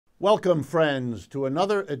Welcome, friends, to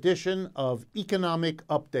another edition of Economic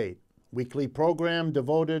Update, weekly program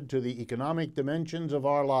devoted to the economic dimensions of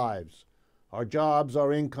our lives, our jobs,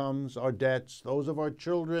 our incomes, our debts, those of our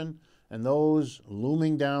children, and those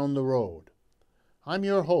looming down the road. I'm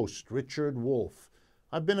your host, Richard Wolff.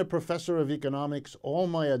 I've been a professor of economics all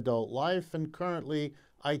my adult life, and currently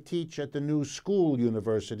I teach at the New School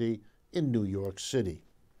University in New York City.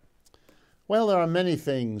 Well, there are many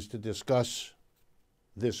things to discuss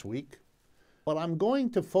this week, but I'm going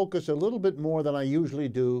to focus a little bit more than I usually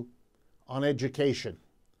do on education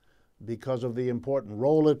because of the important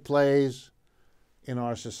role it plays in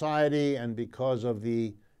our society and because of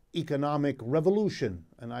the economic revolution,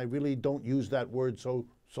 and I really don't use that word so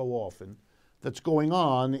often, that's going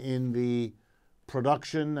on in the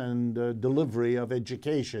production and delivery of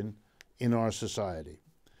education in our society.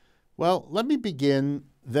 Well, let me begin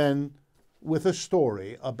then with a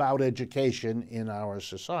story about education in our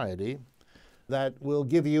society that will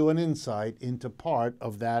give you an insight into part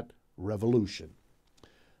of that revolution.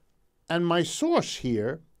 And my source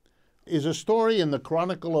here is a story in the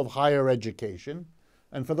Chronicle of Higher Education.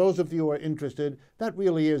 And for those of you who are interested, that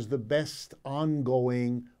really is the best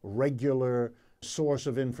ongoing, regular source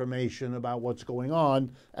of information about what's going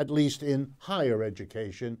on, at least in higher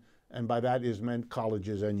education, and by that is meant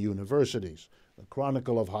colleges and universities. The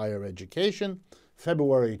Chronicle of Higher Education,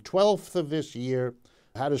 February 12th of this year,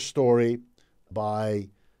 had a story by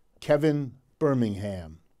Kevin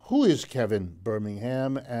Birmingham. Who is Kevin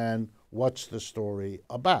Birmingham and what's the story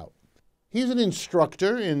about? He's an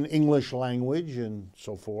instructor in English language and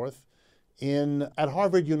so forth at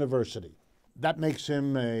Harvard University. That makes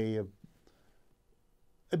him a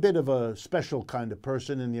bit of a special kind of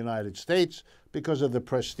person in the United States because of the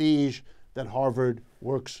prestige that Harvard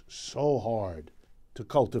works so hard to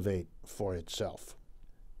cultivate for itself.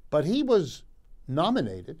 But he was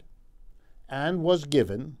nominated and was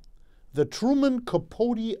given the Truman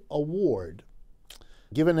Capote Award,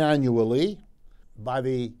 given annually by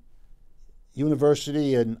the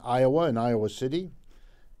University in Iowa City.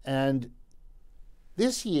 And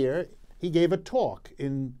this year, he gave a talk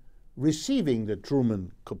in receiving the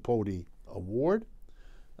Truman Capote Award.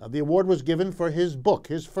 The award was given for his book,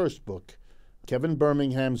 his first book. Kevin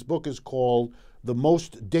Birmingham's book is called The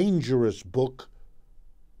Most Dangerous Book,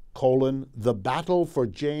 The Battle for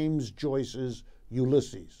James Joyce's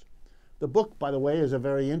Ulysses. The book, by the way, is a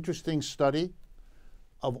very interesting study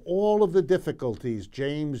of all of the difficulties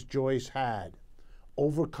James Joyce had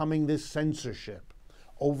overcoming this censorship,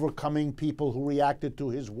 overcoming people who reacted to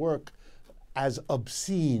his work as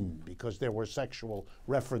obscene because there were sexual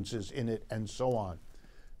references in it and so on.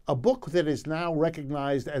 A book that is now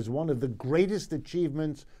recognized as one of the greatest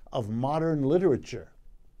achievements of modern literature,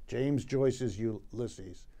 James Joyce's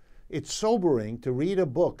Ulysses. It's sobering to read a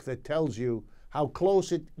book that tells you how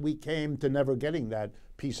close we came to never getting that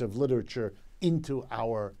piece of literature into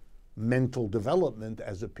our mental development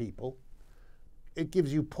as a people. It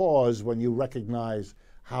gives you pause when you recognize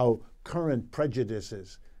how current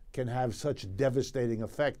prejudices can have such devastating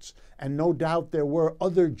effects. And no doubt there were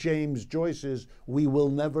other James Joyces we will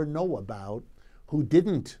never know about who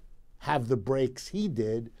didn't have the breaks he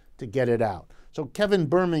did to get it out. So Kevin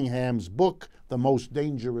Birmingham's book, The Most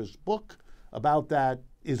Dangerous Book, about that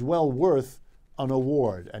is well worth an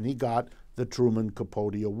award. And he got the Truman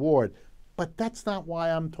Capote Award. But that's not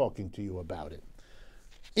why I'm talking to you about it.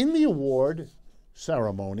 In the award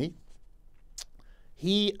ceremony,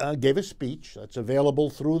 he gave a speech that's available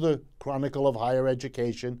through the Chronicle of Higher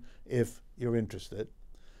Education if you're interested.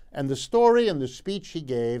 And the story and the speech he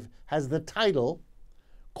gave has the title,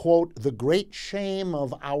 quote, The Great Shame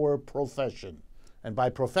of Our Profession. And by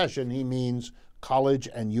profession, he means college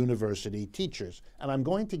and university teachers. And I'm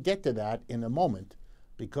going to get to that in a moment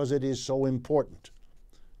because it is so important.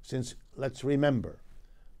 Since, let's remember,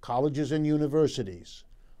 colleges and universities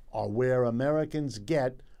are where Americans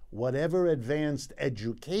get whatever advanced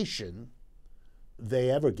education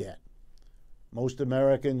they ever get. Most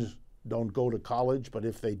Americans don't go to college, but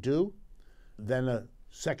if they do, then a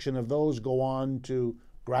section of those go on to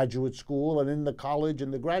graduate school, and in the college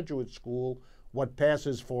and the graduate school, what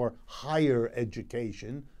passes for higher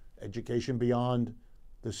education, education beyond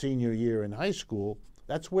the senior year in high school,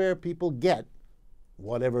 that's where people get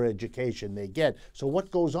whatever education they get. So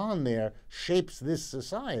what goes on there shapes this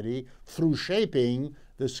society through shaping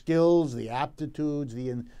the skills, the aptitudes,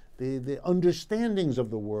 the understandings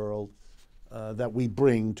of the world that we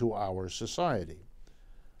bring to our society.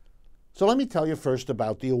 So let me tell you first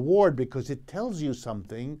about the award because it tells you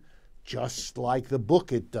something just like the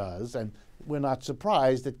book it does, and we're not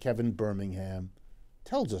surprised that Kevin Birmingham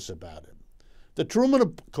tells us about it. The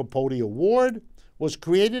Truman Capote Award was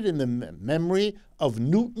created in the memory of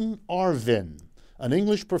Newton Arvin, an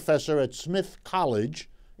English professor at Smith College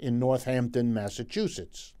in Northampton,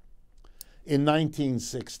 Massachusetts. In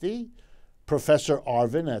 1960, Professor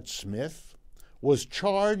Arvin at Smith was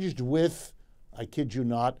charged with, I kid you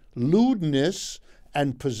not, lewdness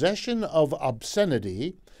and possession of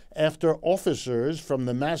obscenity after officers from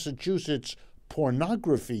the Massachusetts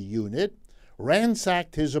pornography unit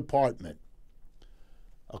ransacked his apartment.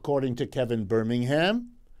 According to Kevin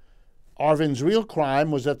Birmingham, Arvin's real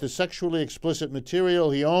crime was that the sexually explicit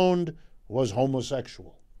material he owned was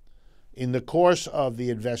homosexual. In the course of the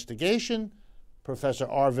investigation, Professor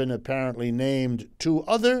Arvin apparently named 2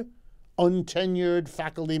 other untenured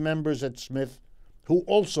faculty members at Smith who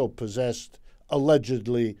also possessed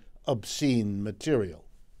allegedly obscene material.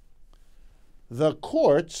 The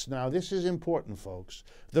courts, now this is important, folks,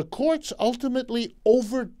 the courts ultimately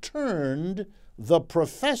overturned the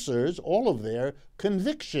professors, all of their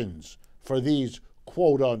convictions for these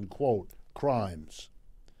quote-unquote crimes.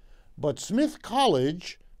 But Smith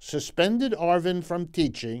College suspended Arvin from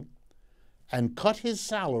teaching and cut his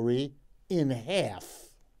salary in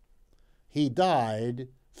half. He died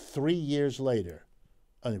 3 years later,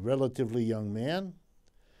 a relatively young man.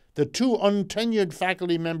 The 2 untenured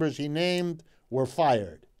faculty members he named were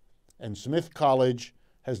fired, and Smith College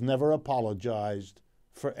has never apologized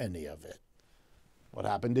for any of it. What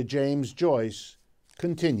happened to James Joyce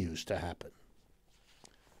continues to happen.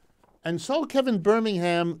 And so Kevin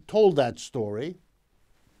Birmingham told that story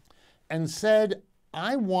and said,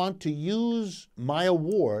 I want to use my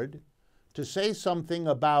award to say something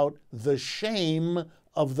about the shame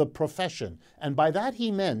of the profession. And by that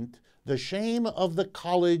he meant the shame of the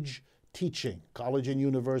college teaching, college and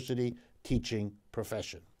university teaching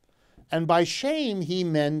profession. And by shame he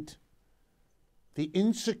meant the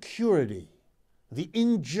insecurity, the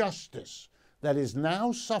injustice that is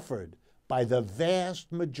now suffered by the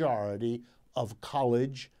vast majority of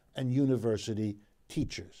college and university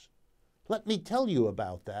teachers. Let me tell you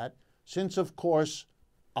about that, since, of course,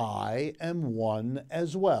 I am one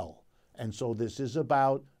as well. And so this is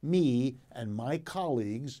about me and my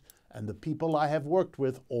colleagues and the people I have worked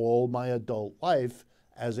with all my adult life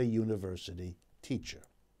as a university teacher.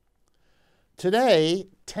 Today,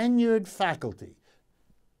 tenured faculty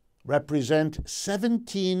represent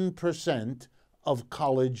 17% of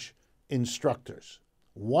college instructors.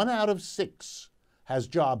 1 out of 6 has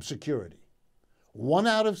job security. 1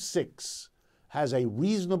 out of 6 has a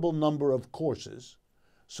reasonable number of courses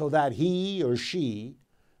so that he or she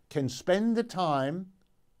can spend the time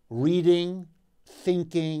reading,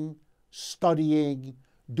 thinking, studying,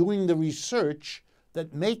 doing the research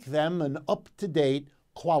that make them an up-to-date,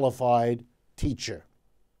 qualified teacher.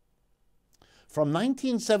 From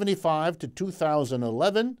 1975 to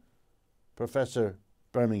 2011, Professor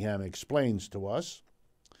Birmingham explains to us,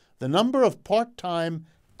 the number of part-time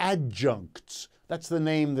adjuncts, that's the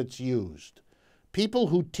name that's used, people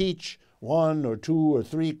who teach 1 or 2 or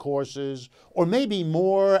 3 courses, or maybe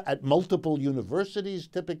more at multiple universities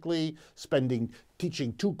typically,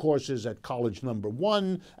 teaching 2 courses at college number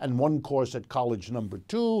 1 and 1 course at college number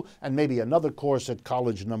 2 and maybe another course at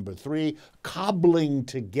college number 3, cobbling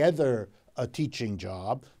together a teaching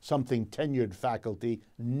job, something tenured faculty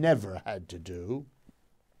never had to do.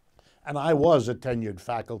 And I was a tenured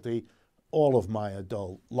faculty all of my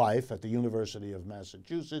adult life at the University of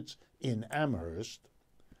Massachusetts in Amherst.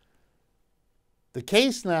 The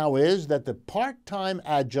case now is that the part-time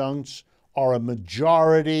adjuncts are a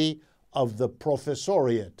majority of the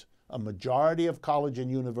professoriate, a majority of college and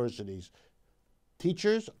universities.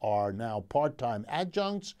 Teachers are now part-time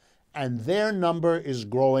adjuncts, and their number is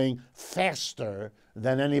growing faster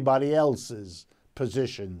than anybody else's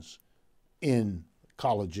positions in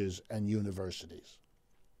colleges and universities.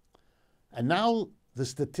 And now the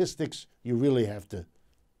statistics you really have to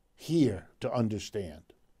hear to understand.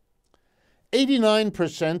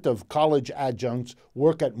 89% of college adjuncts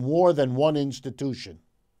work at more than 1 institution.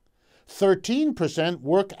 13%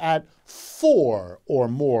 work at 4 or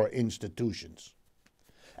more institutions.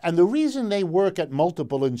 And the reason they work at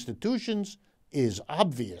multiple institutions is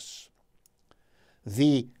obvious.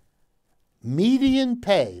 The median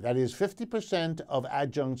pay, that is 50% of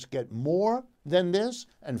adjuncts get more than this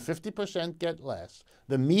and 50% get less.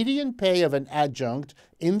 The median pay of an adjunct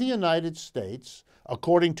in the United States,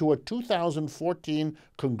 according to a 2014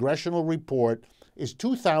 congressional report, is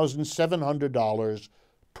 $2,700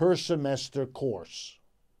 per semester course.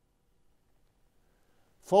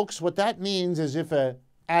 Folks, what that means is if an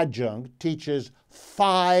adjunct teaches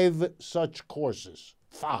 5 such courses,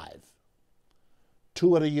 5,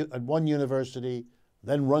 two at one university,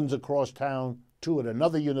 then runs across town, two at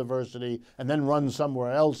another university, and then runs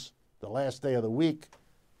somewhere else the last day of the week,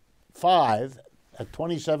 5 at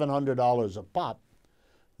 $2,700 a pop,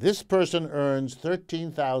 this person earns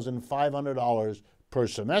 $13,500 per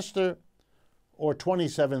semester or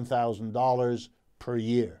 $27,000 per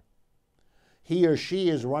year. He or she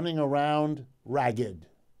is running around ragged.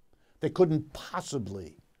 They couldn't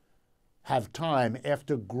possibly have time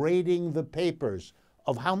after grading the papers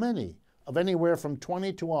of how many? Of anywhere from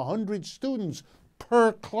 20 to 100 students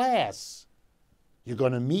per class. You're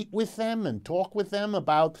going to meet with them and talk with them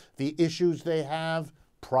about the issues they have?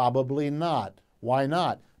 Probably not. Why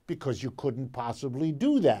not? Because you couldn't possibly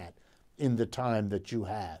do that in the time that you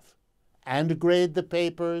have. And grade the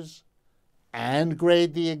papers, and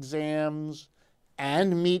grade the exams,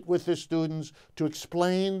 and meet with the students to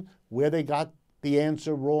explain where they got the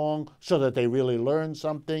answer wrong so that they really learn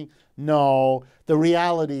something. No, the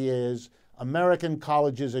reality is American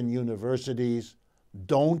colleges and universities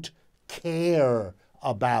don't care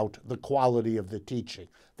about the quality of the teaching.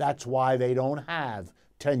 That's why they don't have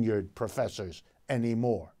tenured professors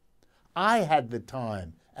anymore. I had the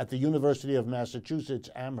time at the University of Massachusetts,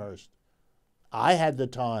 Amherst. I had the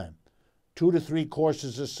time, 2 to 3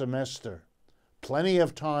 courses a semester. Plenty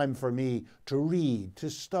of time for me to read, to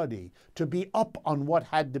study, to be up on what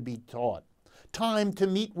had to be taught. Time to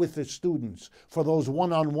meet with the students for those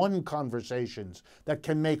one-on-one conversations that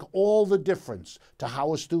can make all the difference to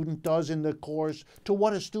how a student does in the course, to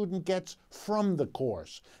what a student gets from the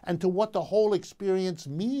course, and to what the whole experience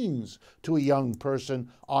means to a young person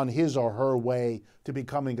on his or her way to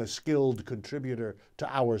becoming a skilled contributor to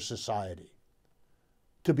our society.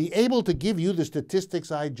 To be able to give you the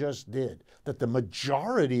statistics I just did, that the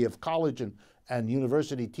majority of college and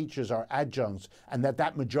university teachers are adjuncts, and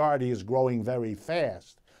that majority is growing very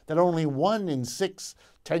fast, that only 1 in 6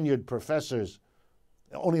 tenured professors,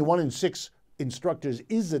 only 1 in 6 instructors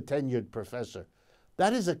is a tenured professor.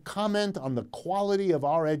 That is a comment on the quality of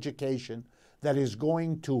our education that is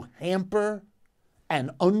going to hamper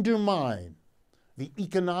and undermine the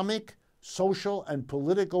economic, social, and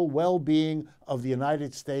political well-being of the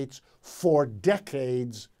United States for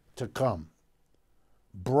decades to come.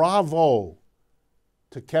 Bravo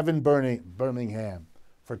to Kevin Birmingham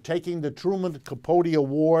for taking the Truman Capote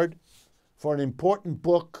Award for an important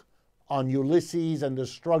book on Ulysses and the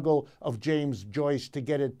struggle of James Joyce to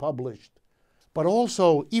get it published, but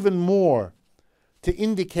also, even more, to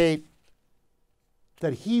indicate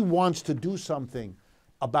that he wants to do something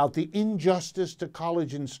about the injustice to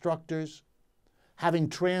college instructors, having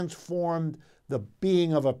transformed the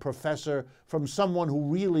being of a professor from someone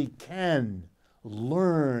who really can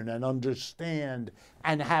learn and understand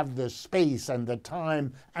and have the space and the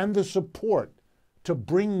time and the support to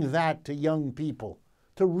bring that to young people,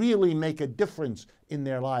 to really make a difference in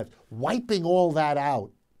their lives, wiping all that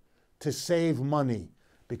out to save money,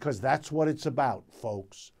 because that's what it's about,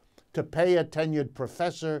 folks. To pay a tenured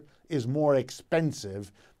professor is more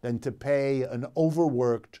expensive than to pay an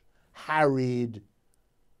overworked, harried,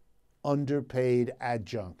 underpaid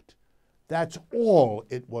adjunct. That's all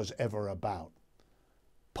it was ever about.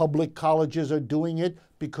 Public colleges are doing it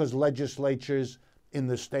because legislatures in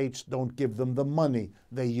the states don't give them the money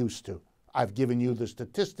they used to. I've given you the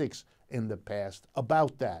statistics in the past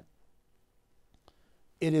about that.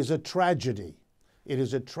 It is a tragedy. It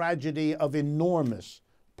is a tragedy of enormous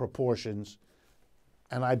proportions,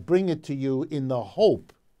 and I bring it to you in the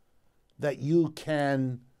hope that you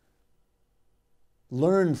can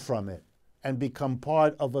learn from it and become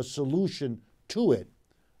part of a solution to it,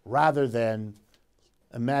 rather than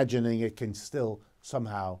imagining it can still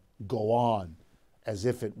somehow go on as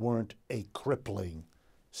if it weren't a crippling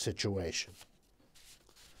situation.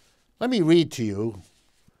 Let me read to you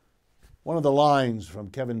one of the lines from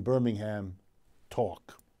Kevin Birmingham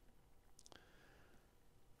talk.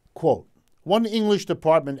 Quote, "One English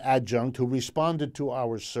department adjunct who responded to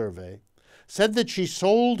our survey said that she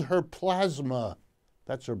sold her plasma,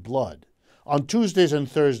 that's her blood, on Tuesdays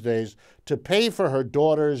and Thursdays to pay for her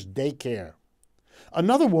daughter's daycare.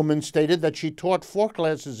 Another woman stated that she taught 4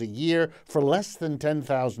 classes a year for less than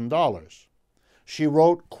 $10,000. She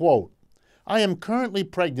wrote, quote, I am currently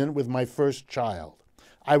pregnant with my first child.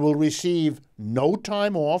 I will receive no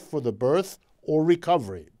time off for the birth or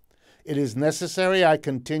recovery. It is necessary I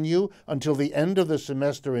continue until the end of the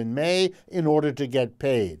semester in May in order to get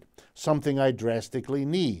paid, something I drastically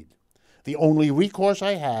need. The only recourse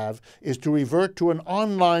I have is to revert to an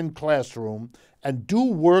online classroom and do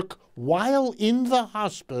work while in the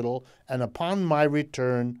hospital and upon my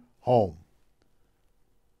return home."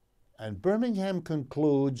 And Birmingham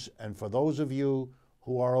concludes, and for those of you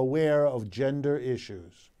who are aware of gender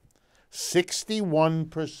issues.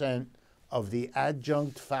 61% of the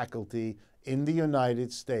adjunct faculty in the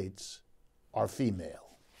United States are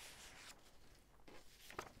female.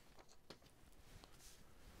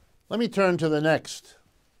 Let me turn to the next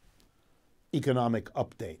economic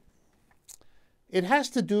update. It has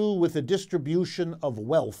to do with the distribution of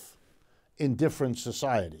wealth in different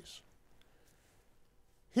societies.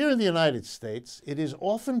 Here in the United States, it is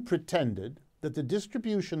often pretended that the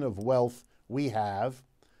distribution of wealth we have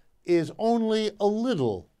is only a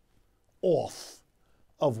little off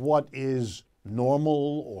of what is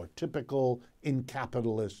normal or typical in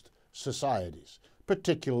capitalist societies,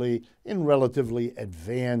 particularly in relatively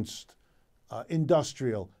advanced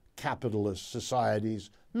industrial capitalist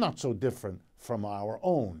societies, not so different from our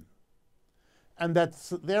own. And that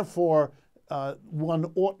therefore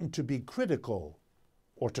one oughtn't to be critical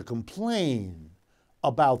or to complain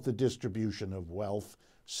about the distribution of wealth,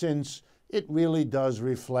 since it really does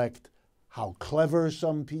reflect how clever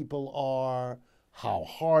some people are, how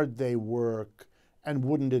hard they work, and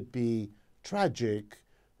wouldn't it be tragic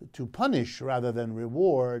to punish rather than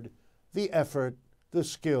reward the effort, the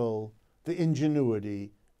skill, the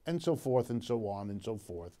ingenuity, and so forth and so on and so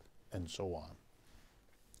forth and so on.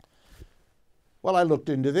 Well, I looked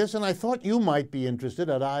into this, and I thought you might be interested,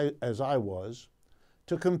 as I was,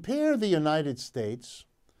 to compare the United States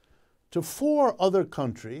to 4 other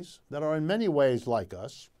countries that are in many ways like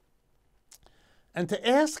us, and to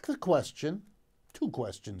ask the question, 2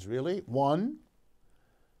 questions really. 1,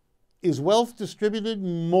 is wealth distributed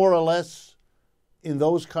more or less in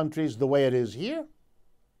those countries the way it is here?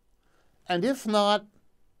 And if not,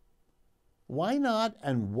 why not,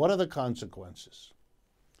 and what are the consequences?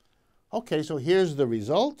 Okay, so here's the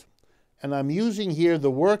result, and I'm using here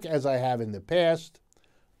the work, as I have in the past,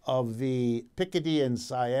 of the Piketty and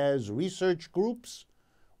Saez research groups,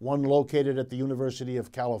 one located at the University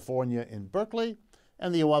of California in Berkeley,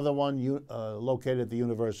 and the other one located at the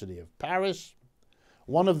University of Paris.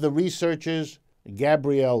 One of the researchers,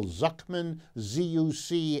 Gabriel Zuckman,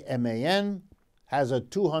 Z-U-C-M-A-N, has a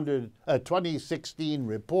 2016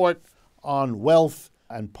 report on wealth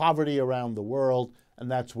and poverty around the world, and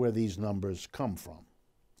that's where these numbers come from.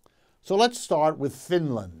 So let's start with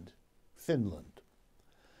Finland.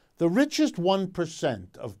 The richest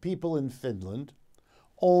 1% of people in Finland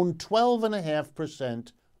own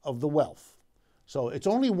 12.5% of the wealth. So it's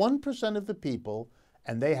only 1% of the people,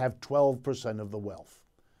 and they have 12% of the wealth.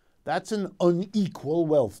 That's an unequal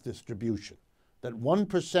wealth distribution. That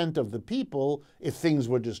 1% of the people, if things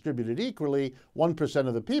were distributed equally, 1%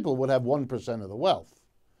 of the people would have 1% of the wealth.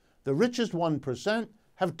 The richest 1%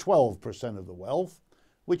 have 12% of the wealth,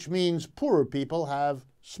 which means poorer people have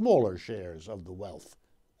smaller shares of the wealth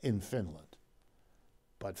in Finland.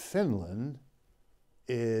 But Finland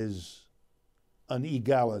is an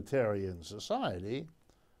egalitarian society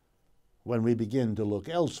when we begin to look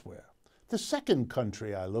elsewhere. The second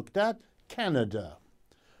country I looked at, Canada.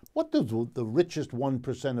 What does the richest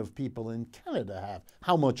 1% of people in Canada have?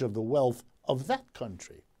 How much of the wealth of that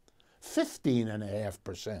country?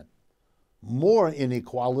 15.5%. More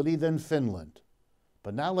inequality than Finland.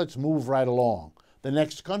 But now let's move right along. The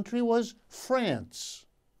next country was France.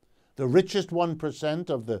 The richest 1%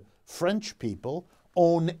 of the French people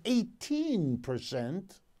own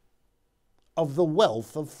 18% of the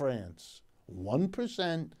wealth of France.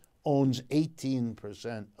 1% owns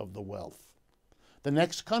 18% of the wealth. The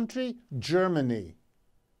next country, Germany.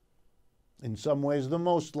 In some ways, the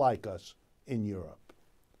most like us in Europe.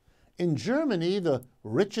 In Germany, the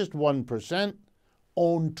richest 1%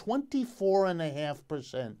 own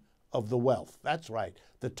 24.5% of the wealth. That's right.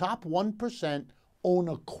 The top 1% own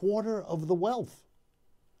 1/4 of the wealth.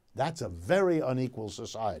 That's a very unequal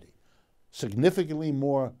society. Significantly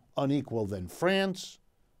more unequal than France,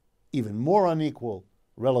 even more unequal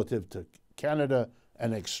relative to Canada,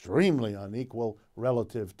 and extremely unequal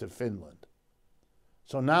relative to Finland.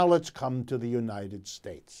 So now let's come to the United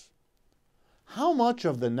States. How much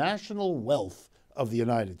of the national wealth of the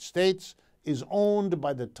United States is owned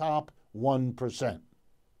by the top 1%?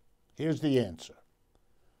 Here's the answer.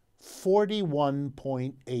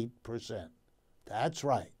 41.8%. That's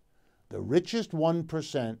right. The richest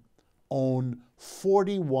 1% own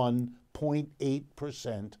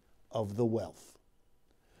 41.8% of the wealth.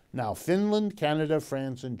 Now, Finland, Canada,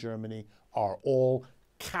 France, and Germany are all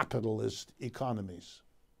capitalist economies.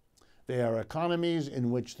 They are economies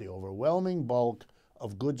in which the overwhelming bulk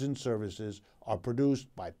of goods and services are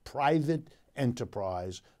produced by private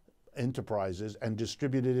enterprises and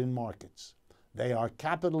distributed in markets. They are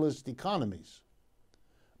capitalist economies,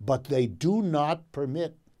 but they do not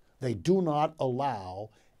permit They do not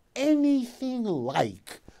allow anything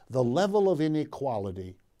like the level of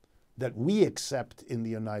inequality that we accept in the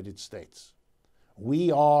United States.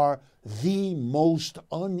 We are the most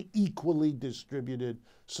unequally distributed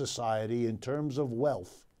society in terms of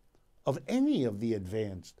wealth of any of the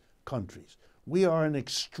advanced countries. We are an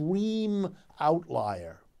extreme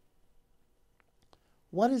outlier.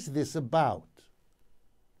 What is this about?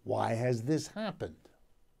 Why has this happened?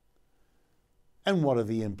 And what are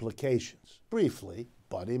the implications? Briefly,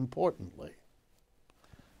 but importantly.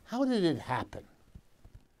 How did it happen?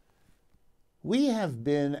 We have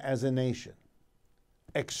been, as a nation,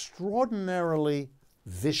 extraordinarily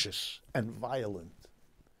vicious and violent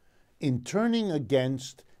in turning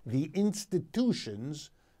against the institutions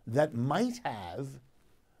that might have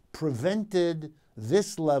prevented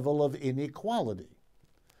this level of inequality.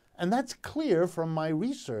 And that's clear from my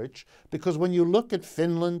research, because when you look at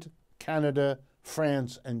Finland, Canada,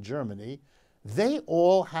 France, and Germany, they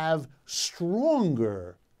all have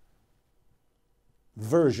stronger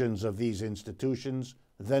versions of these institutions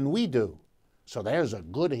than we do. So there's a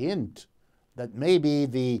good hint that maybe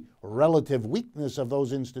the relative weakness of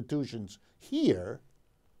those institutions here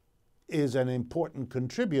is an important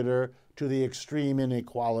contributor to the extreme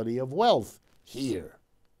inequality of wealth here.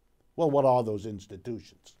 Well, what are those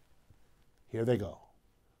institutions? Here they go.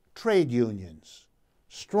 Trade unions,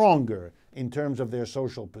 stronger in terms of their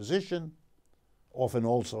social position, often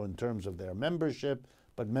also in terms of their membership,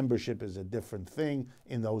 but membership is a different thing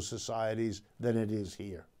in those societies than it is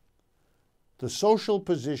here. The social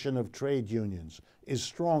position of trade unions is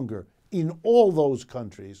stronger in all those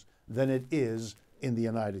countries than it is in the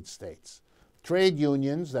United States. Trade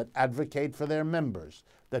unions that advocate for their members,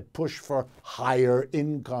 that push for higher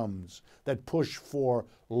incomes, that push for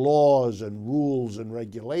laws and rules and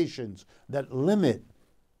regulations that limit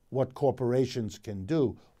what corporations can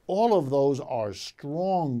do, all of those are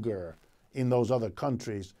stronger in those other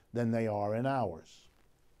countries than they are in ours.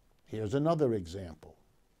 Here's another example.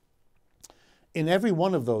 In every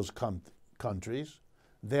one of those countries,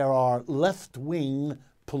 there are left-wing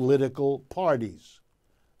political parties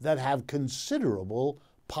that have considerable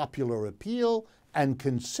popular appeal and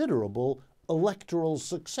considerable electoral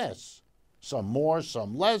success. Some more,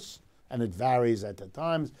 some less, and it varies at the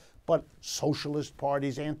times. But socialist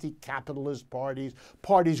parties, anti-capitalist parties,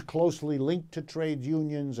 parties closely linked to trade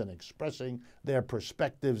unions and expressing their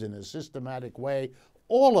perspectives in a systematic way,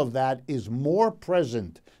 all of that is more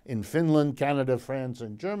present in Finland, Canada, France,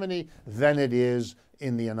 and Germany than it is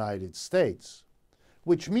in the United States,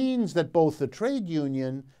 which means that both the trade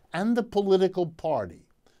union and the political party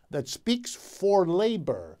that speaks for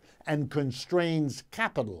labor and constrains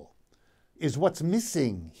capital is what's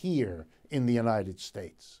missing here in the United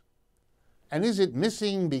States. And is it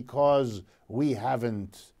missing because we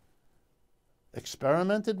haven't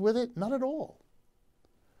experimented with it? Not at all.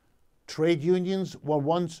 Trade unions were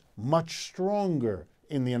once much stronger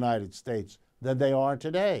in the United States than they are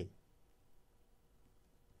today.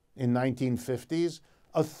 In 1950s,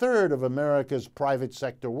 a third of America's private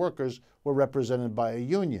sector workers were represented by a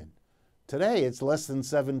union. Today, it's less than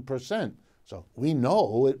 7%. So we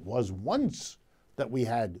know it was once that we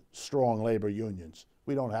had strong labor unions.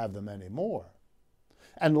 We don't have them anymore.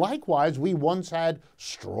 And likewise, we once had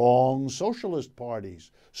strong socialist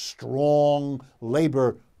parties, strong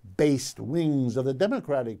labor-based wings of the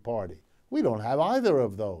Democratic Party. We don't have either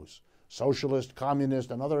of those. Socialist,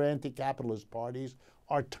 communist, and other anti-capitalist parties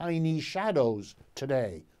are tiny shadows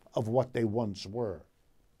today of what they once were.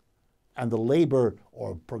 And the labor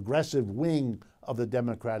or progressive wing of the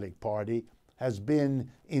Democratic Party has been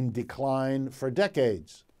in decline for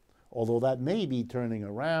decades, although that may be turning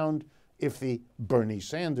around if the Bernie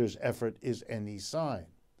Sanders effort is any sign.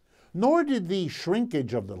 Nor did the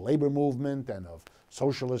shrinkage of the labor movement and of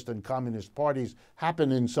socialist and communist parties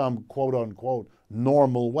happen in some quote-unquote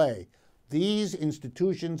normal way. These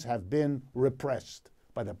institutions have been repressed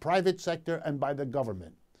by the private sector and by the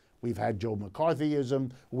government. We've had Joe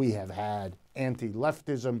McCarthyism, we have had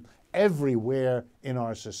anti-leftism everywhere in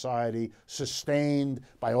our society, sustained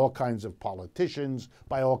by all kinds of politicians,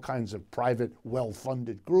 by all kinds of private,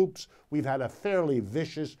 well-funded groups. We've had a fairly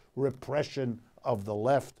vicious repression of the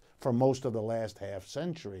left for most of the last half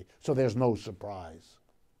century, so there's no surprise.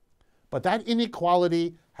 But that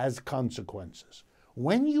inequality has consequences.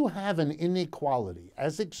 When you have an inequality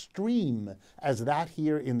as extreme as that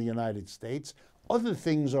here in the United States, other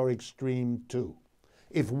things are extreme too.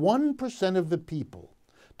 If 1% of the people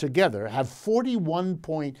together have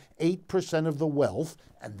 41.8% of the wealth,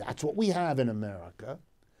 and that's what we have in America,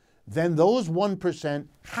 then those 1%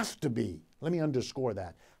 have to be, let me underscore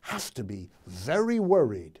that, have to be very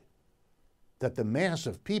worried that the mass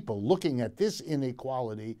of people looking at this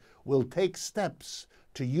inequality will take steps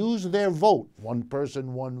to use their vote, one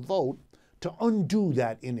person, one vote, to undo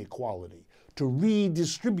that inequality, to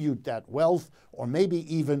redistribute that wealth, or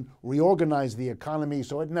maybe even reorganize the economy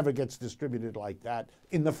so it never gets distributed like that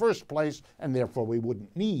in the first place, and therefore we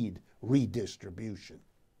wouldn't need redistribution.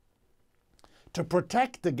 To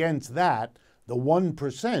protect against that, the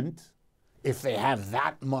 1%, if they have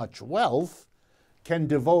that much wealth, can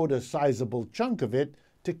devote a sizable chunk of it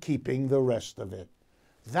to keeping the rest of it.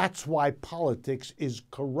 That's why politics is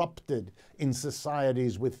corrupted in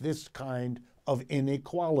societies with this kind of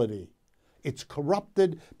inequality. It's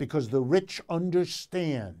corrupted because the rich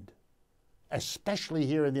understand, especially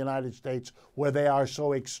here in the United States, where they are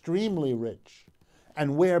so extremely rich,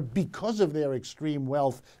 and where, because of their extreme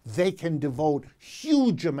wealth, they can devote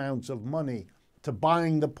huge amounts of money to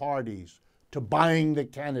buying the parties, to buying the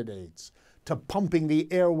candidates, to pumping the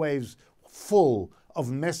airwaves full of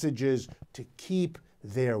messages to keep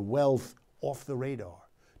their wealth off the radar,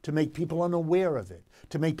 to make people unaware of it,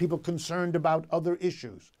 to make people concerned about other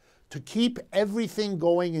issues, to keep everything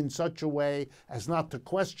going in such a way as not to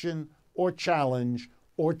question or challenge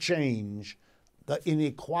or change the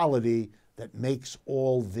inequality that makes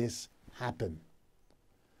all this happen.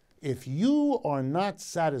 If you are not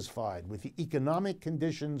satisfied with the economic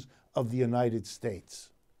conditions of the United States,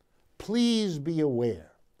 please be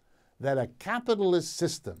aware that a capitalist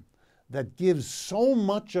system that gives so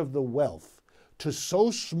much of the wealth to so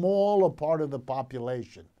small a part of the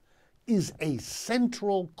population is a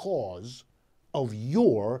central cause of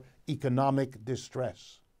your economic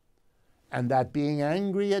distress. And that being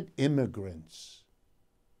angry at immigrants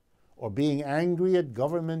or being angry at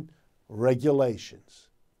government regulations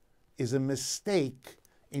is a mistake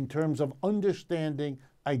in terms of understanding,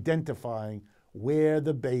 identifying where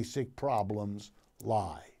the basic problems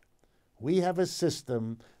lie. We have a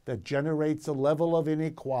system that generates a level of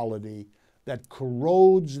inequality that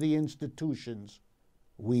corrodes the institutions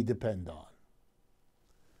we depend on.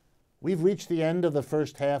 We've reached the end of the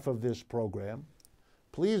first half of this program.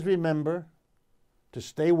 Please remember to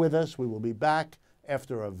stay with us. We will be back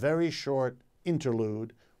after a very short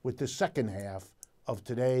interlude with the second half of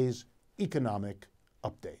today's Economic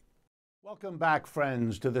Update. Welcome back,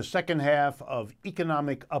 friends, to the second half of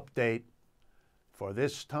Economic Update for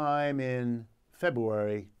this time in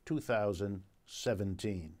February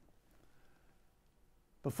 2017.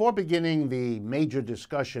 Before beginning the major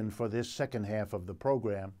discussion for this second half of the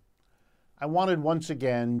program, I wanted once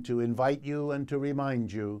again to invite you and to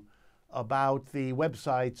remind you about the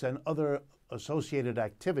websites and other associated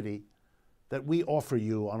activity that we offer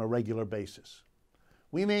you on a regular basis.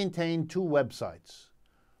 We maintain two websites.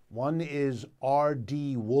 One is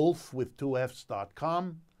rdwolf with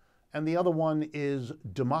 2fs.com, and the other one is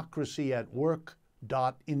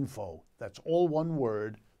democracyatwork.info. That's all one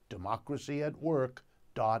word,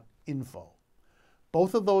 democracyatwork.info.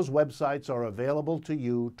 Both of those websites are available to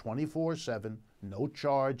you 24/7, no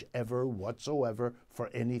charge ever whatsoever for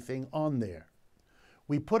anything on there.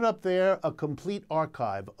 We put up there a complete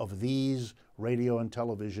archive of these radio and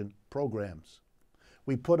television programs.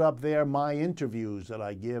 We put up there my interviews that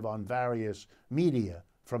I give on various media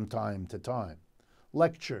from time to time,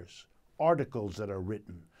 lectures, articles that are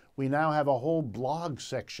written. We now have a whole blog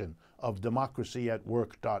section of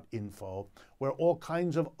democracyatwork.info where all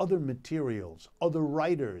kinds of other materials, other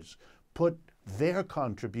writers put their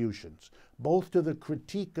contributions, both to the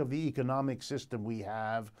critique of the economic system we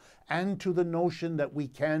have and to the notion that we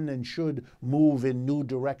can and should move in new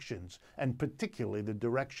directions, and particularly the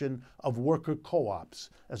direction of worker co-ops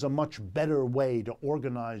as a much better way to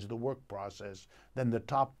organize the work process than the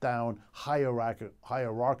top-down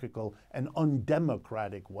hierarchical and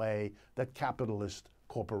undemocratic way that capitalist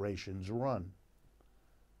corporations run.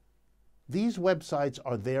 These websites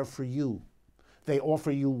are there for you. They offer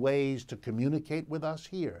you ways to communicate with us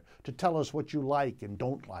here, to tell us what you like and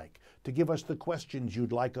don't like, to give us the questions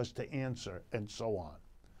you'd like us to answer, and so on.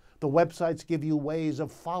 The websites give you ways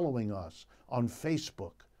of following us on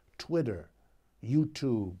Facebook, Twitter,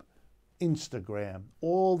 YouTube, Instagram,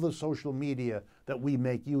 all the social media that we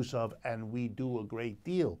make use of, and we do a great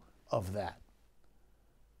deal of that.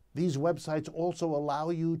 These websites also allow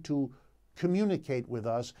you to communicate with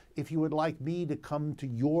us if you would like me to come to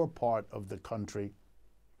your part of the country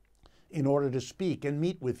in order to speak and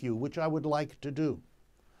meet with you, which I would like to do.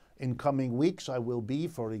 In coming weeks, I will be,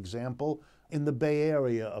 for example, in the Bay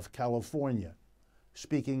Area of California,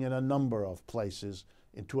 speaking in a number of places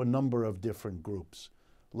to a number of different groups.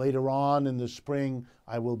 Later on in the spring,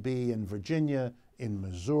 I will be in Virginia, in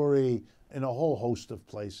Missouri, in a whole host of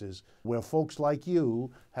places where folks like you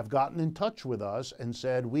have gotten in touch with us and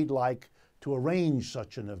said, we'd like to arrange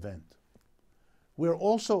such an event. We're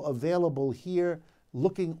also available here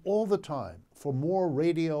looking all the time for more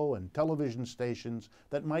radio and television stations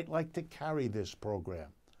that might like to carry this program.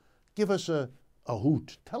 Give us a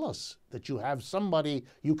hoot. Tell us that you have somebody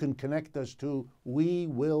you can connect us to. We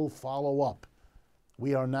will follow up.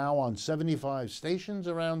 We are now on 75 stations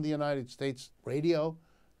around the United States radio,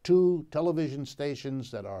 2 television stations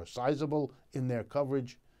that are sizable in their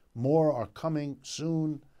coverage. More are coming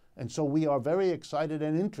soon. And so we are very excited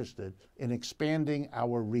and interested in expanding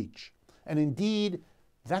our reach. And indeed,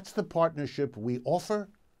 that's the partnership we offer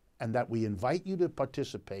and that we invite you to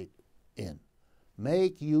participate in.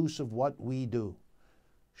 Make use of what we do.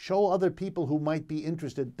 Show other people who might be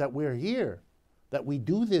interested that we're here, that we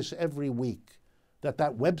do this every week, that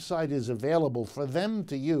website is available for them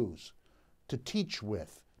to use, to teach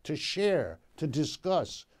with, to share, to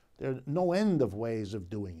discuss. There are no end of ways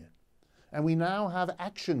of doing it. And we now have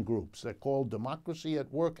action groups. They're called Democracy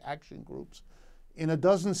at Work action groups in a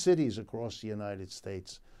dozen cities across the United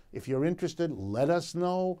States. If you're interested, let us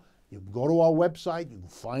know. You can go to our website, you can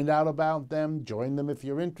find out about them, join them if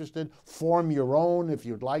you're interested, form your own if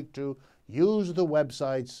you'd like to. Use the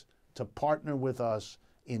websites to partner with us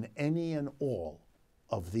in any and all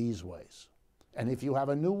of these ways. And if you have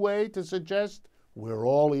a new way to suggest, we're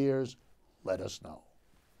all ears. Let us know.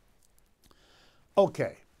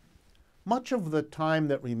 Okay. Much of the time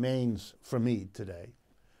that remains for me today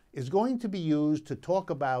is going to be used to talk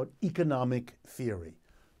about economic theory.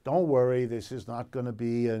 Don't worry, this is not going to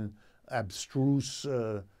be an abstruse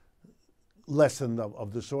lesson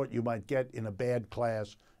of the sort you might get in a bad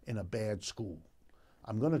class in a bad school.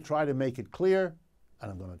 I'm going to try to make it clear,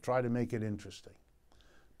 and I'm going to try to make it interesting.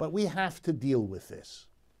 But we have to deal with this.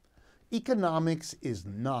 Economics is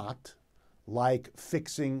not like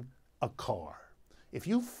fixing a car. If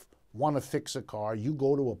you want to fix a car, you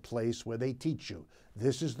go to a place where they teach you,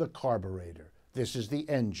 this is the carburetor, this is the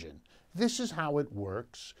engine, this is how it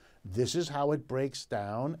works, this is how it breaks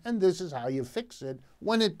down, and this is how you fix it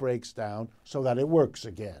when it breaks down so that it works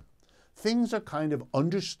again. Things are kind of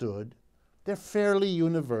understood. They're fairly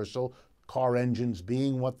universal, car engines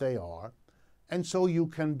being what they are, and so you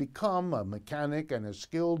can become a mechanic and a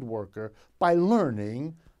skilled worker by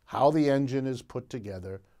learning how the engine is put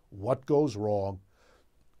together, what goes wrong,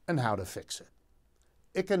 and how to fix it.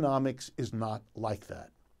 Economics is not like that.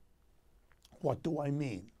 What do I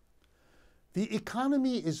mean? The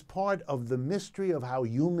economy is part of the mystery of how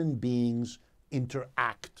human beings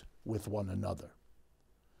interact with one another.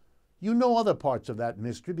 You know other parts of that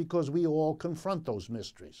mystery because we all confront those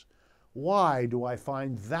mysteries. Why do I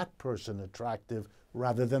find that person attractive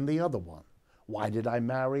rather than the other one? Why did I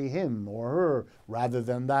marry him or her rather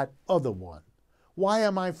than that other one? Why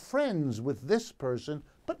am I friends with this person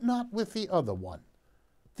but not with the other one?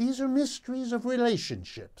 These are mysteries of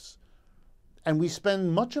relationships. And we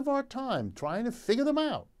spend much of our time trying to figure them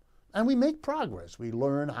out. And we make progress. We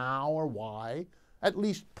learn how or why, at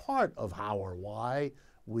least part of how or why.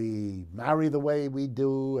 We marry the way we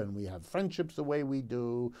do, and we have friendships the way we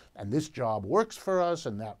do, and this job works for us,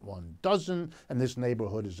 and that one doesn't, and this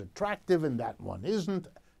neighborhood is attractive, and that one isn't,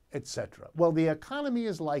 etc. Well, the economy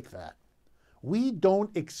is like that. We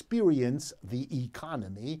don't experience the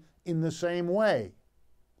economy in the same way.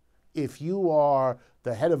 If you are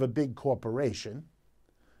the head of a big corporation,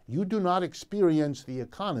 you do not experience the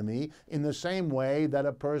economy in the same way that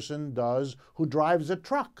a person does who drives a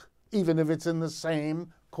truck, even if it's in the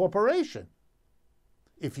same corporation.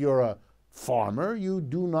 If you're a farmer, you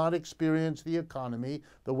do not experience the economy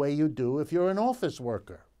the way you do if you're an office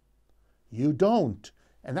worker. You don't.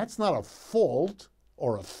 And that's not a fault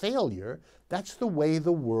or a failure. That's the way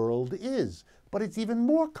the world is. But it's even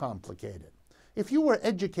more complicated. If you were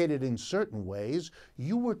educated in certain ways,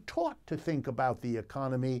 you were taught to think about the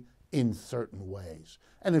economy in certain ways.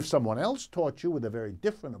 And if someone else taught you with a very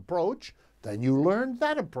different approach, then you learned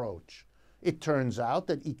that approach. It turns out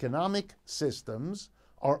that economic systems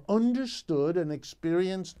are understood and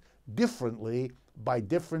experienced differently by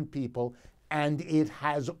different people, and it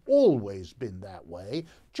has always been that way,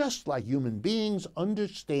 just like human beings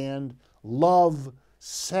understand love,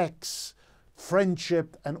 sex,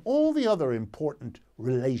 friendship, and all the other important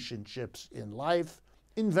relationships in life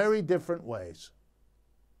in very different ways.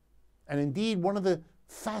 And indeed, one of the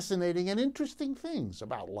fascinating and interesting things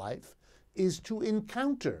about life is to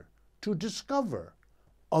encounter, to discover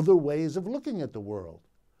other ways of looking at the world.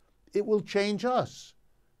 It will change us.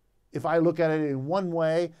 If I look at it in one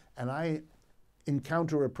way and I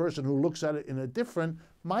encounter a person who looks at it in a different,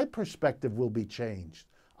 my perspective will be changed.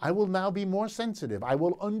 I will now be more sensitive. I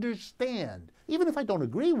will understand, even if I don't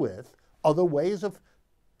agree with, other ways of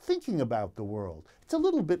thinking about the world. It's a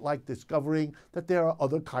little bit like discovering that there are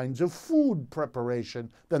other kinds of food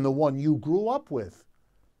preparation than the one you grew up with.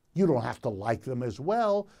 You don't have to like them as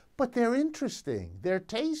well, but they're interesting, they're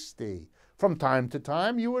tasty. From time to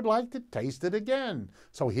time, you would like to taste it again.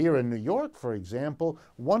 So here in New York, for example,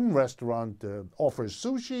 one restaurant offers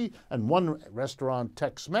sushi, and one restaurant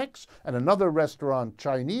Tex-Mex, and another restaurant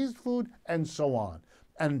Chinese food, and so on.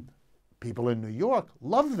 And people in New York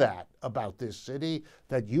love that about this city,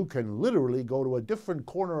 that you can literally go to a different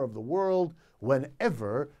corner of the world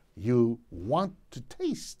whenever you want to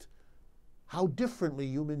taste how differently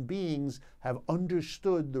human beings have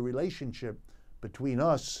understood the relationship between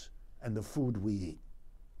us and the food we eat.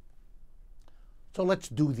 So let's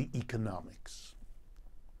do the economics.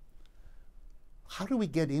 How do we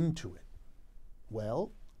get into it?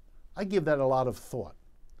 Well, I give that a lot of thought,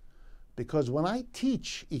 because when I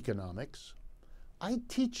teach economics, I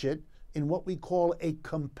teach it in what we call a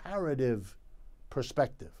comparative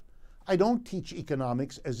perspective. I don't teach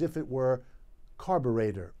economics as if it were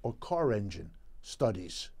carburetor or car engine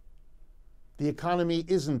studies. The economy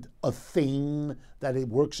isn't a thing that it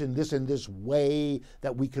works in this way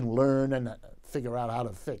that we can learn and figure out how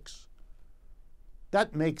to fix.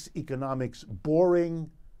 That makes economics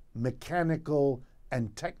boring, mechanical,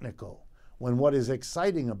 and technical, when what is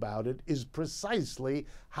exciting about it is precisely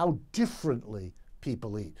how differently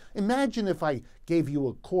people eat. Imagine if I gave you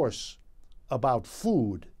a course about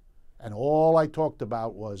food, and all I talked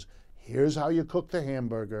about was, here's how you cook the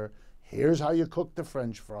hamburger, here's how you cook the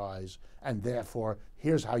French fries, and therefore,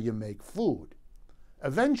 here's how you make food.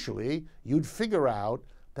 Eventually, you'd figure out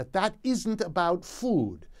that that isn't about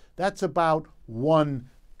food. That's about one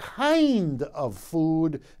kind of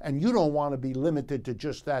food, and you don't want to be limited to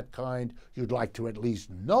just that kind. You'd like to at least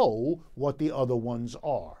know what the other ones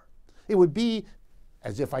are. It would be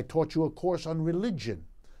as if I taught you a course on religion,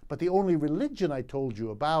 but the only religion I told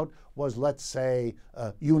you about was, let's say,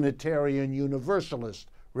 a Unitarian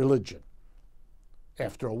Universalist religion.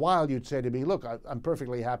 After a while, you'd say to me, look, I'm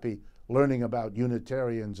perfectly happy learning about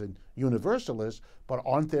Unitarians and Universalists, but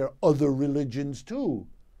aren't there other religions too,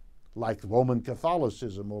 like Roman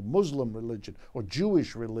Catholicism or Muslim religion or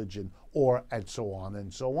Jewish religion, or and so on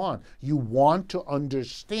and so on. You want to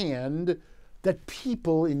understand that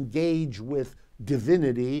people engage with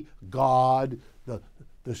divinity, God,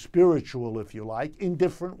 the spiritual, if you like, in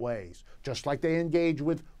different ways, just like they engage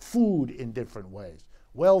with food in different ways.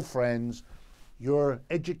 Well, friends, your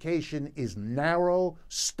education is narrow,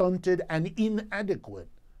 stunted, and inadequate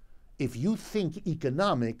if you think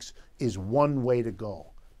economics is one way to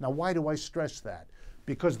go. Now, why do I stress that?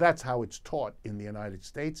 Because that's how it's taught in the United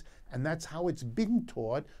States, and that's how it's been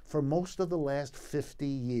taught for most of the last 50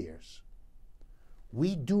 years.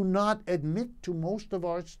 We do not admit to most of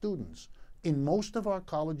our students in most of our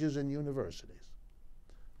colleges and universities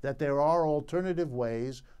that there are alternative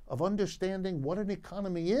ways of understanding what an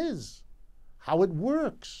economy is, how it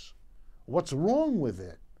works, what's wrong with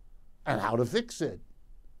it, and how to fix it.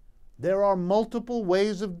 There are multiple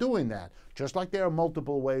ways of doing that, just like there are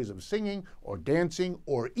multiple ways of singing or dancing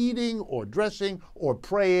or eating or dressing or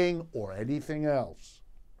praying or anything else.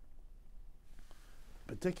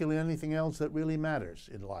 Particularly anything else that really matters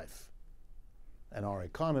in life. And our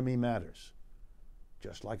economy matters,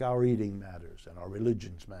 just like our eating matters and our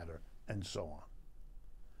religions matter, and so on.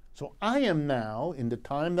 So I am now, in the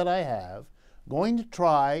time that I have, going to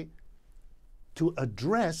try to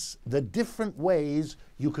address the different ways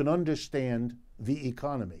you can understand the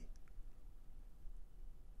economy.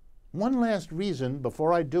 One last reason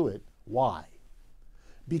before I do it, why?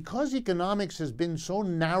 Because economics has been so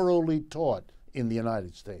narrowly taught in the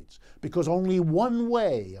United States, because only one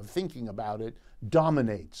way of thinking about it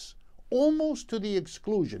dominates, almost to the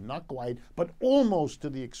exclusion, not quite, but almost to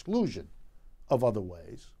the exclusion of other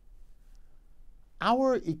ways.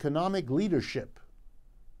 Our economic leadership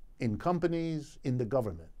in companies, in the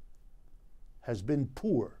government, has been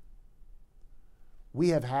poor. We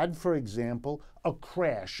have had, for example, a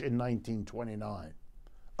crash in 1929,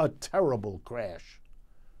 a terrible crash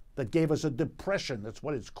that gave us a depression, that's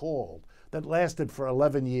what it's called, that lasted for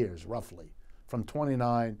 11 years, roughly, from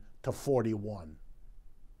 29 to 41.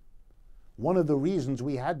 One of the reasons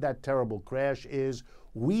we had that terrible crash is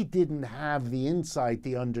we didn't have the insight,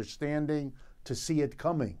 the understanding to see it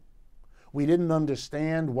coming. We didn't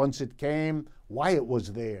understand, once it came, why it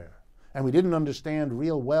was there. And we didn't understand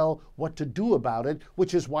real well what to do about it,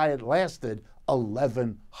 which is why it lasted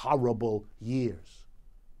 11 horrible years.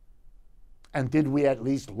 And did we at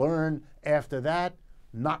least learn after that?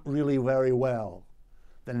 not really very well.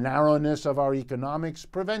 The narrowness of our economics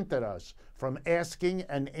prevented us from asking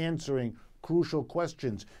and answering crucial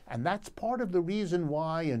questions. And that's part of the reason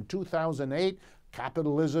why in 2008,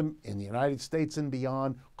 capitalism in the United States and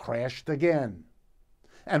beyond crashed again.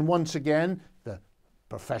 And once again, the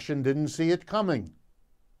profession didn't see it coming.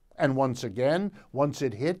 And once again, once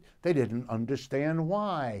it hit, they didn't understand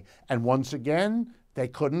why. And once again, they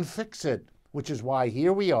couldn't fix it, which is why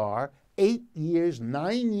here we are, 8 years,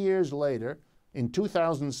 9 years later, in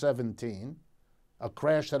 2017, a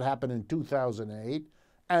crash that happened in 2008,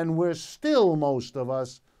 and we're still, most of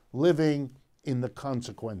us, living in the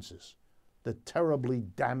consequences, the terribly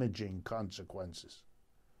damaging consequences.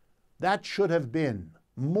 That should have been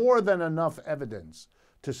more than enough evidence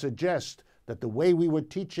to suggest that the way we were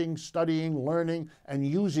teaching, studying, learning, and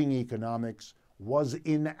using economics was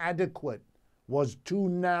inadequate, was too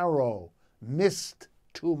narrow, missed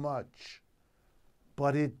too much.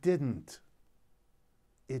 But it didn't.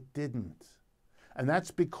 It didn't. And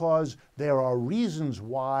that's because there are reasons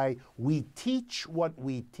why we teach what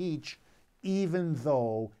we teach, even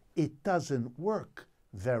though it doesn't work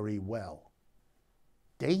very well.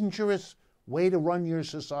 Dangerous way to run your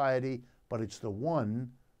society, but it's the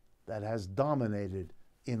one that has dominated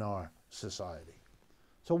in our society.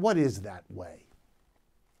 So what is that way?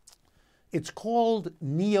 It's called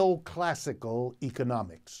neoclassical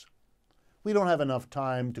economics. We don't have enough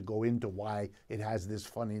time to go into why it has this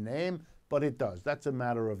funny name, but it does. That's a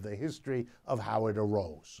matter of the history of how it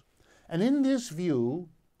arose. And in this view,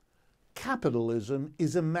 capitalism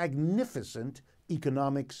is a magnificent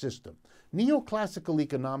economic system. Neoclassical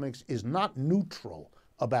economics is not neutral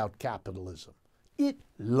about capitalism. It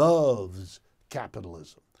loves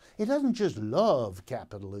capitalism. It doesn't just love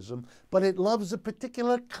capitalism, but it loves a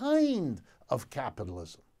particular kind of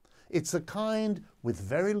capitalism. It's the kind with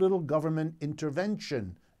very little government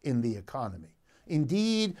intervention in the economy.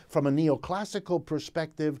 Indeed, from a neoclassical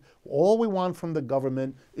perspective, all we want from the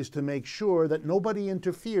government is to make sure that nobody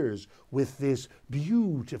interferes with this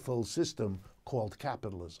beautiful system called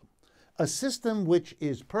capitalism. A system which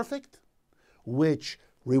is perfect, which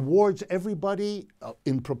rewards everybody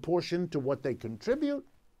in proportion to what they contribute.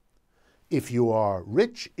 If you are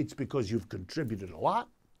rich, it's because you've contributed a lot.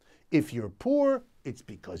 If you're poor, it's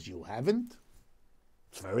because you haven't.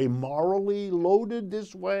 It's very morally loaded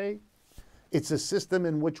this way. It's a system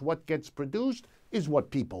in which what gets produced is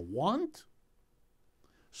what people want.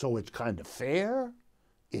 So it's kind of fair.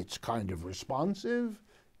 It's kind of responsive.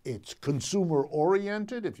 It's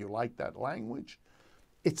consumer-oriented, if you like that language.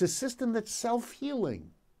 It's a system that's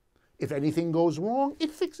self-healing. If anything goes wrong,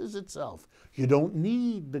 it fixes itself. You don't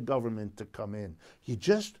need the government to come in. You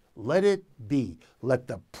just let it be. Let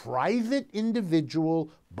the private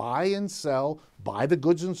individual buy and sell, buy the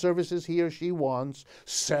goods and services he or she wants,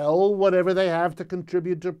 sell whatever they have to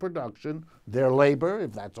contribute to production, their labor,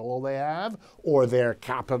 if that's all they have, or their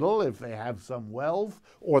capital, if they have some wealth,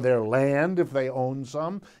 or their land, if they own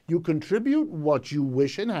some. You contribute what you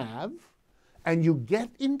wish and have, and you get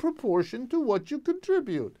in proportion to what you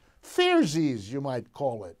contribute. Fairsies, you might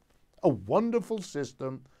call it. A wonderful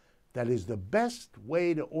system that is the best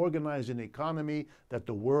way to organize an economy that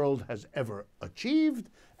the world has ever achieved,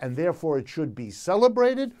 and therefore it should be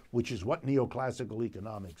celebrated, which is what neoclassical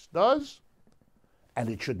economics does, and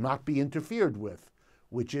it should not be interfered with,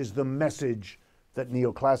 which is the message that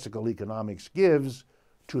neoclassical economics gives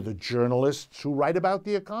to the journalists who write about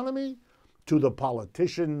the economy, to the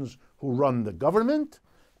politicians who run the government,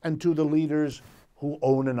 and to the leaders who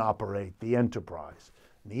own and operate the enterprise.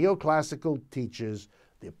 Neoclassical teaches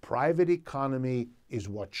the private economy is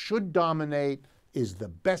what should dominate, is the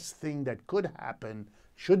best thing that could happen,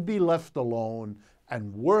 should be left alone,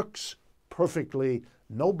 and works perfectly.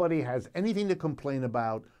 Nobody has anything to complain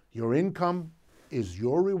about. Your income is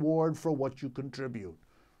your reward for what you contribute.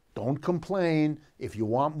 Don't complain. If you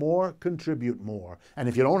want more, contribute more. And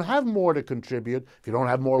if you don't have more to contribute, if you don't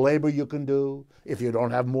have more labor you can do, if you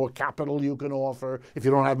don't have more capital you can offer, if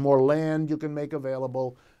you don't have more land you can make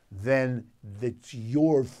available, then it's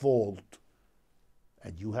your fault.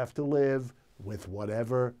 And you have to live with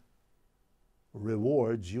whatever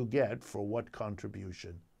rewards you get for what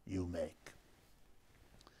contribution you make.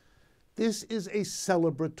 This is a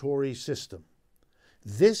celebratory system.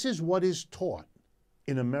 This is what is taught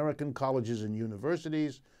in American colleges and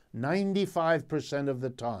universities 95% of the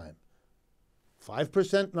time.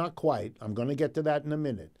 5% not quite. I'm going to get to that in a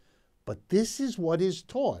minute. But this is what is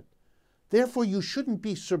taught. Therefore, you shouldn't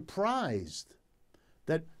be surprised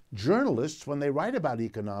that journalists, when they write about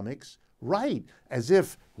economics, Right, as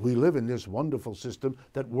if we live in this wonderful system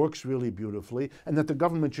that works really beautifully, and that the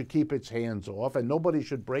government should keep its hands off, and nobody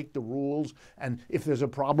should break the rules, and if there's a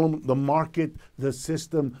problem, the market, the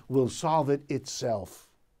system will solve it itself.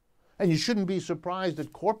 And you shouldn't be surprised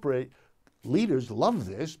that corporate leaders love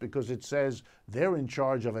this, because it says they're in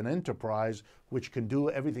charge of an enterprise which can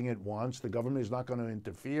do everything it wants. The government is not going to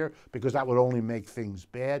interfere, because that would only make things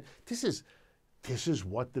bad. This is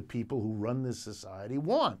what the people who run this society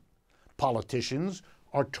want. Politicians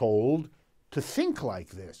are told to think like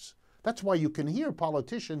this. That's why you can hear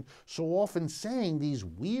politicians so often saying these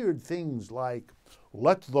weird things like,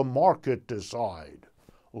 let the market decide.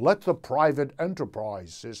 Let the private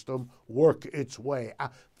enterprise system work its way.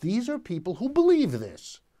 These are people who believe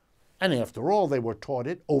this. And after all, they were taught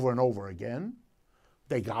it over and over again.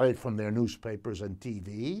 They got it from their newspapers and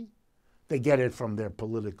TV. They get it from their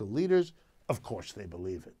political leaders. Of course they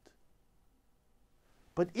believe it.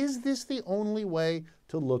 But is this the only way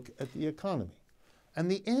to look at the economy?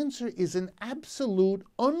 And the answer is an absolute,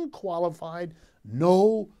 unqualified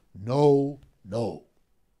no, no, no.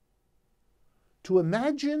 To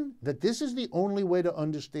imagine that this is the only way to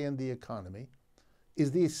understand the economy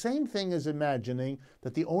is the same thing as imagining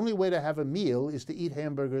that the only way to have a meal is to eat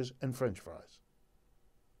hamburgers and French fries.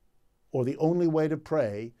 Or the only way to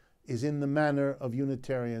pray is in the manner of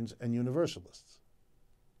Unitarians and Universalists.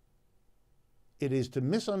 It is to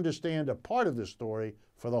misunderstand a part of the story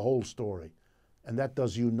for the whole story. And that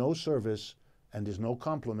does you no service and is no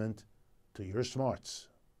compliment to your smarts.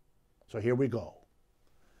 So here we go.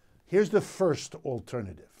 Here's the first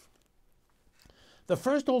alternative. The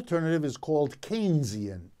first alternative is called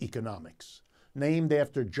Keynesian economics, named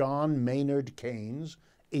after John Maynard Keynes,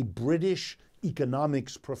 a British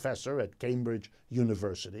economics professor at Cambridge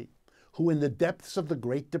University, who in the depths of the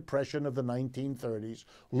Great Depression of the 1930s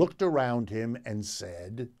looked around him and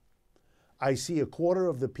said, I see a quarter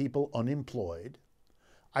of the people unemployed.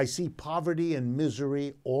 I see poverty and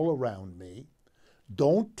misery all around me.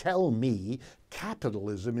 Don't tell me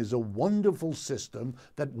capitalism is a wonderful system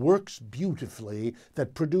that works beautifully,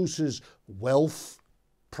 that produces wealth,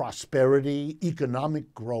 prosperity,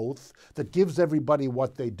 economic growth, that gives everybody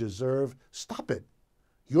what they deserve. Stop it.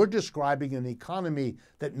 You're describing an economy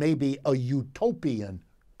that may be a utopian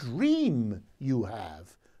dream you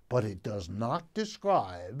have, but it does not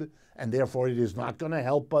describe, and therefore it is not going to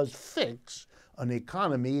help us fix, an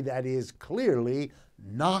economy that is clearly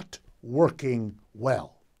not working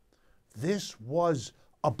well. This was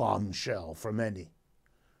a bombshell for many.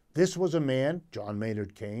 This was a man, John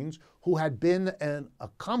Maynard Keynes, who had been an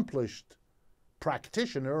accomplished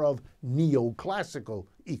practitioner of neoclassical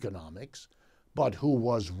economics, but who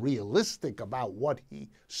was realistic about what he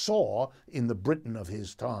saw in the Britain of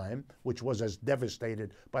his time, which was as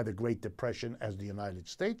devastated by the Great Depression as the United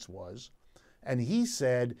States was. And he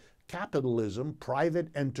said, capitalism, private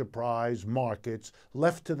enterprise, markets,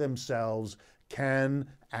 left to themselves, can,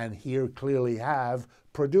 and here clearly have,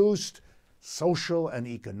 produced social and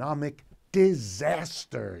economic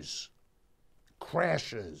disasters,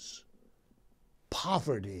 crashes,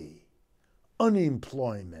 poverty,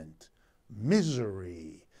 unemployment,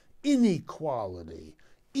 misery, inequality,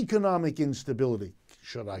 economic instability.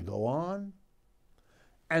 Should I go on?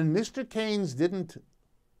 And Mr. Keynes didn't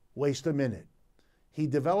waste a minute. He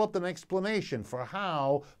developed an explanation for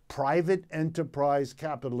how private enterprise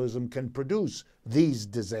capitalism can produce these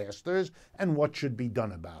disasters and what should be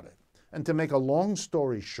done about it. And to make a long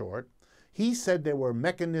story short, he said there were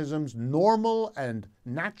mechanisms normal and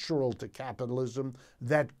natural to capitalism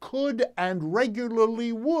that could and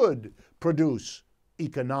regularly would produce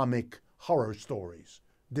economic horror stories,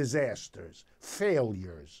 disasters,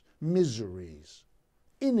 failures, miseries,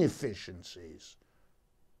 inefficiencies,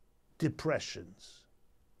 depressions.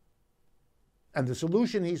 And the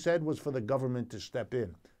solution, he said, was for the government to step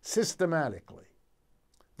in systematically.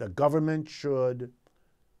 The government should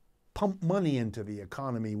pump money into the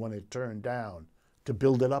economy when it turned down to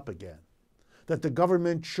build it up again. That the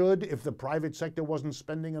government should, if the private sector wasn't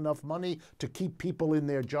spending enough money to keep people in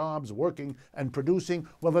their jobs, working and producing,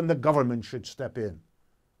 well, then the government should step in.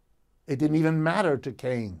 It didn't even matter to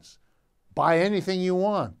Keynes. Buy anything you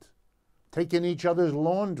want. Take in each other's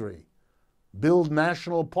laundry. Build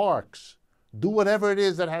national parks. Do whatever it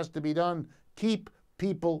is that has to be done. Keep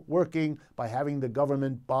people working by having the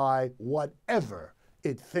government buy whatever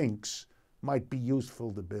it thinks might be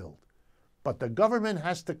useful to build. But the government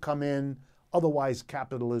has to come in, otherwise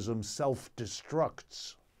capitalism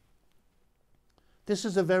self-destructs. This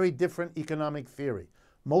is a very different economic theory.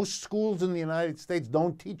 Most schools in the United States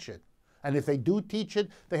don't teach it. And if they do teach it,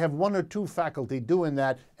 they have one or two faculty doing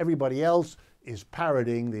that. Everybody else is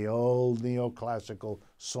parroting the old neoclassical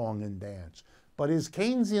song and dance. But is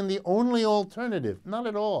Keynesian the only alternative? Not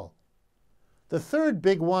at all. The third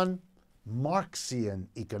big one, Marxian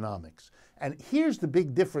economics. And here's the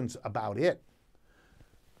big difference about it.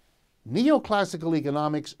 Neoclassical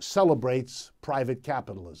economics celebrates private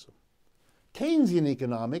capitalism. Keynesian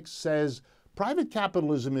economics says private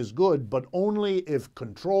capitalism is good, but only if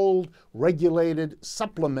controlled, regulated,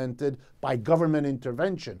 supplemented by government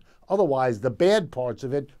intervention. Otherwise, the bad parts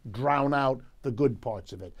of it drown out the good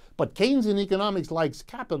parts of it. But Keynesian economics likes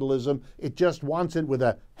capitalism. It just wants it with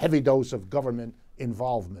a heavy dose of government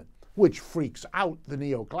involvement, which freaks out the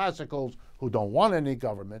neoclassicals who don't want any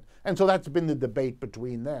government. And so that's been the debate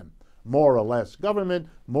between them. More or less government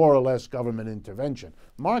intervention.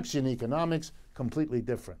 Marxian economics, completely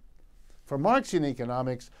different. For Marxian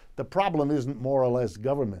economics, the problem isn't more or less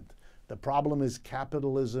government. The problem is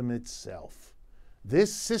capitalism itself.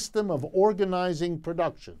 This system of organizing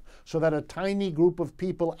production so that a tiny group of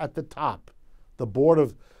people at the top, the board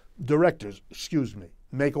of directors,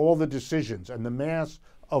 make all the decisions and the mass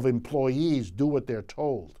of employees do what they're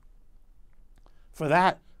told.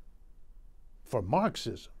 For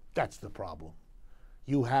Marxism, that's the problem.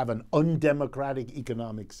 You have an undemocratic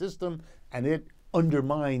economic system, and it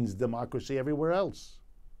undermines democracy everywhere else.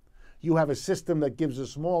 You have a system that gives a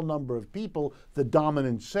small number of people the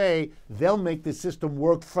dominant say. They'll make the system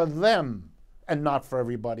work for them and not for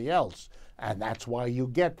everybody else. And that's why you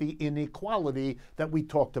get the inequality that we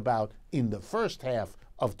talked about in the first half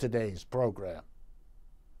of today's program.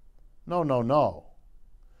 No.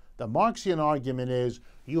 The Marxian argument is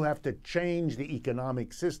you have to change the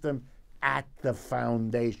economic system at the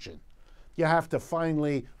foundation. You have to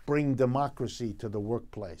finally bring democracy to the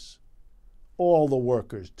workplace. All the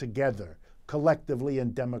workers together, collectively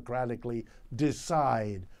and democratically,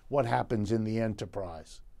 decide what happens in the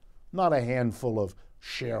enterprise. Not a handful of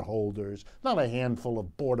shareholders, not a handful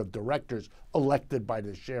of board of directors elected by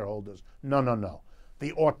the shareholders. No.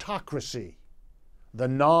 The autocracy, the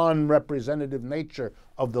non-representative nature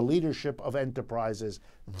of the leadership of enterprises,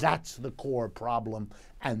 that's the core problem,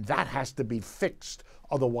 and that has to be fixed.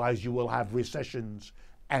 Otherwise, you will have recessions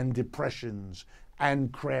and depressions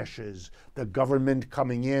and crashes. The government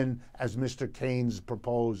coming in, as Mr. Keynes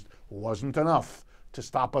proposed, wasn't enough to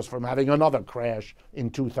stop us from having another crash in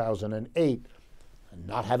 2008, and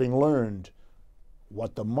not having learned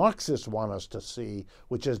what the Marxists want us to see,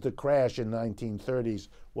 which is the crash in the 1930s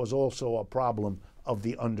was also a problem of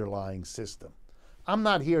the underlying system. I'm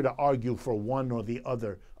not here to argue for one or the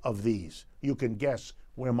other of these. You can guess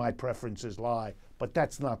where my preferences lie, but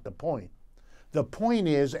that's not the point. The point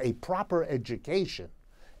is a proper education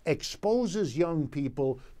exposes young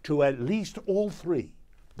people to at least all three,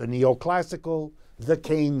 the neoclassical, the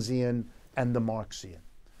Keynesian, and the Marxian.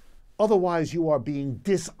 Otherwise, you are being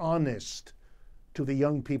dishonest to the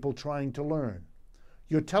young people trying to learn.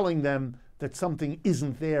 You're telling them that something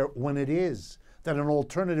isn't there when it is, that an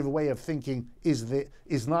alternative way of thinking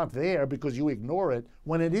is not there because you ignore it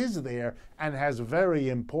when it is there and has very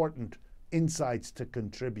important insights to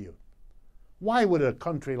contribute. Why would a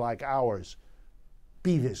country like ours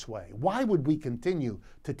be this way? Why would we continue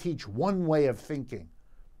to teach one way of thinking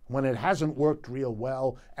when it hasn't worked real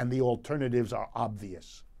well and the alternatives are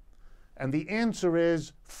obvious? And the answer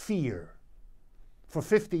is fear. For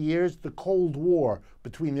 50 years, the Cold War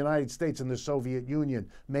between the United States and the Soviet Union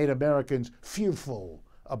made Americans fearful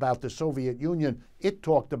about the Soviet Union. It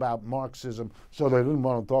talked about Marxism, so they didn't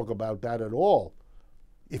want to talk about that at all.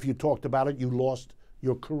 If you talked about it, you lost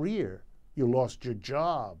your career. You lost your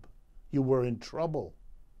job. You were in trouble.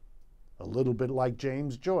 A little bit like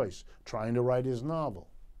James Joyce trying to write his novel.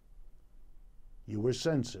 You were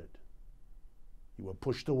censored. You were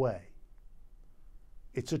pushed away.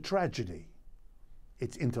 It's a tragedy.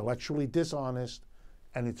 It's intellectually dishonest,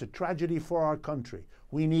 and it's a tragedy for our country.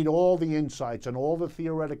 We need all the insights and all the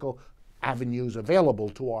theoretical avenues available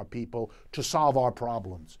to our people to solve our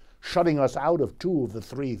problems. Shutting us out of two of the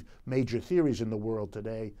three major theories in the world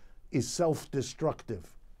today is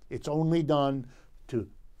self-destructive. It's only done to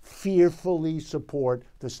fearfully support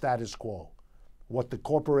the status quo. What the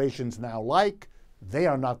corporations now like, they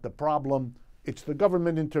are not the problem. It's the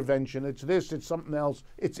government intervention, it's this, it's something else,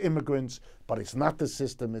 it's immigrants, but it's not the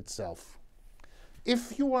system itself.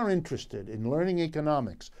 If you are interested in learning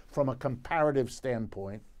economics from a comparative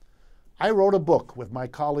standpoint, I wrote a book with my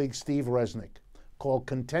colleague Steve Resnick called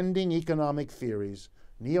Contending Economic Theories,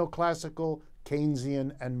 Neoclassical,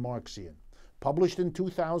 Keynesian, and Marxian, published in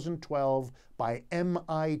 2012 by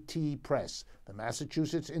MIT Press, the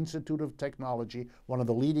Massachusetts Institute of Technology, one of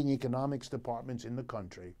the leading economics departments in the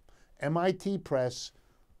country. MIT Press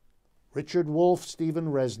Richard Wolff, Stephen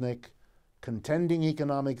Resnick, Contending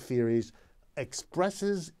Economic Theories,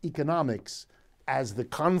 expresses economics as the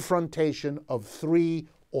confrontation of three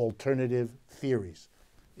alternative theories.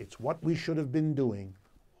 It's what we should have been doing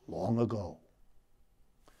long ago.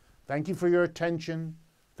 Thank you for your attention.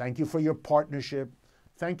 Thank you for your partnership.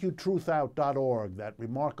 Thank you, truthout.org, that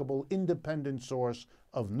remarkable independent source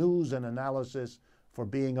of news and analysis, for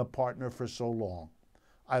being a partner for so long.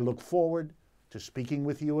 I look forward to speaking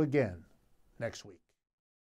with you again next week.